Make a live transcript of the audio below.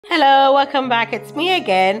Hello, welcome back. It's me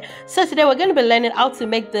again. So today we're going to be learning how to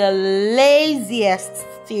make the laziest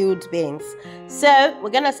stewed beans. So we're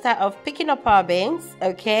going to start off picking up our beans,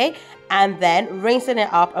 okay, and then rinsing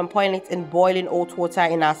it up and putting it in boiling hot water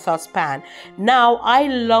in our saucepan. Now I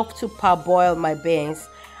love to parboil my beans.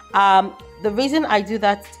 The reason I do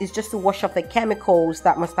that is just to wash off the chemicals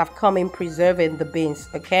that must have come in preserving the beans,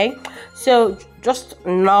 okay? So just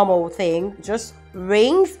normal thing, just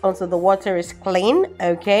rinse until the water is clean,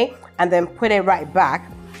 okay? And then put it right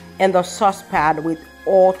back in the saucepan with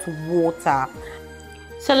hot water.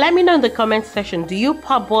 So let me know in the comment section, do you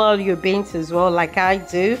parboil your beans as well like I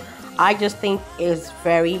do? I just think it's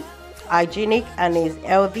very hygienic and is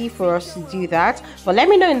healthy for us to do that. But let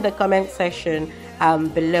me know in the comment section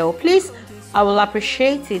below. Please, I will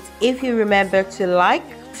appreciate it if you remember to like,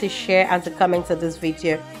 to share, and to comment on this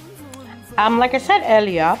video. Like I said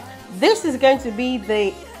earlier, this is going to be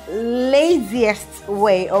the laziest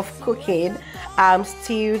way of cooking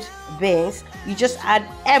stewed beans. You just add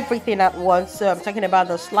everything at once. So I'm talking about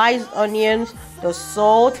the sliced onions, the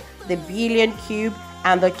salt, the bouillon cube,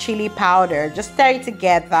 and the chili powder. Just stir it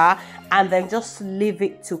together and then just leave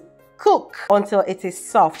it to cook until it is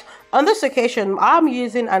soft. On this occasion, I'm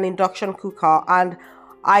using an induction cooker and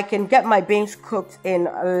I can get my beans cooked in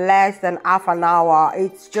less than half an hour.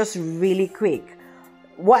 It's just really quick.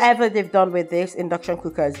 Whatever they've done with this induction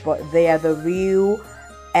cookers, but they are the real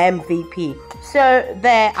MVP. So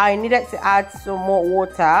there, I needed to add some more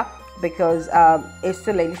water because it's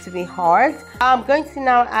still a little bit hard. I'm going to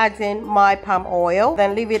now add in my palm oil,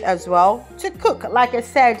 then leave it as well to cook. Like I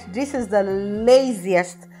said, this is the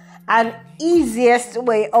laziest and easiest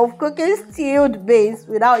way of cooking stewed beans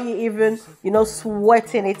without you even,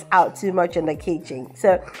 sweating it out too much in the kitchen.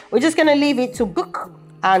 So we're just gonna leave it to cook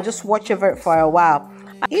and just watch over it for a while.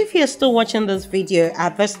 If you're still watching this video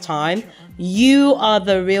at this time, you are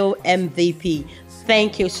the real MVP.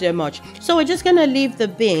 Thank you so much. So we're just gonna leave the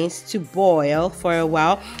beans to boil for a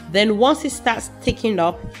while. Then once it starts thickening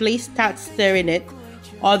up, please start stirring it,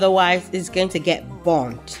 otherwise it's going to get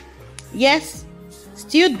burnt. Yes,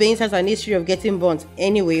 stewed beans has an history of getting burnt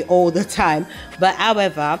anyway all the time, but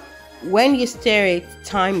however, when you stir it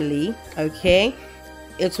timely, okay,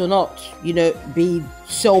 it will not, be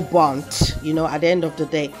so burnt, at the end of the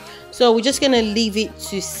day. So we're just gonna leave it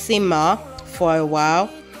to simmer for a while,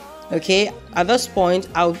 okay? At this point,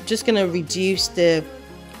 I'm just gonna reduce the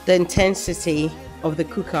intensity of the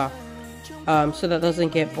cooker so that doesn't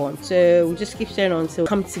get burnt. So we'll just keep stirring until it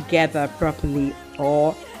comes together properly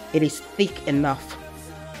or it is thick enough.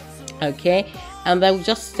 Okay, and then we'll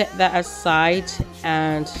just set that aside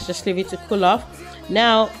and just leave it to cool off.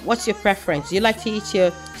 Now, what's your preference? Do you like to eat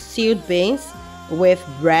your stewed beans with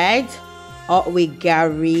bread or with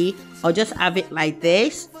gari, or just have it like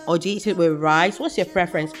this, or do you eat it with rice? What's your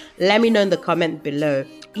preference? Let me know in the comment below.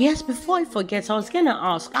 Yes, before I forget, I was gonna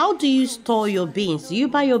ask, how do you store your beans? Do you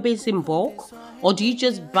buy your beans in bulk, or do you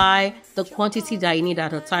just buy the quantity that you need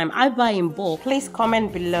at a time? I buy in bulk. Please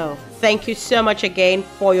comment below. Thank you so much again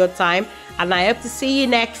for your time, and I hope to see you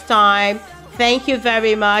next time. Thank you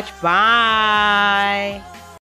very much. Bye.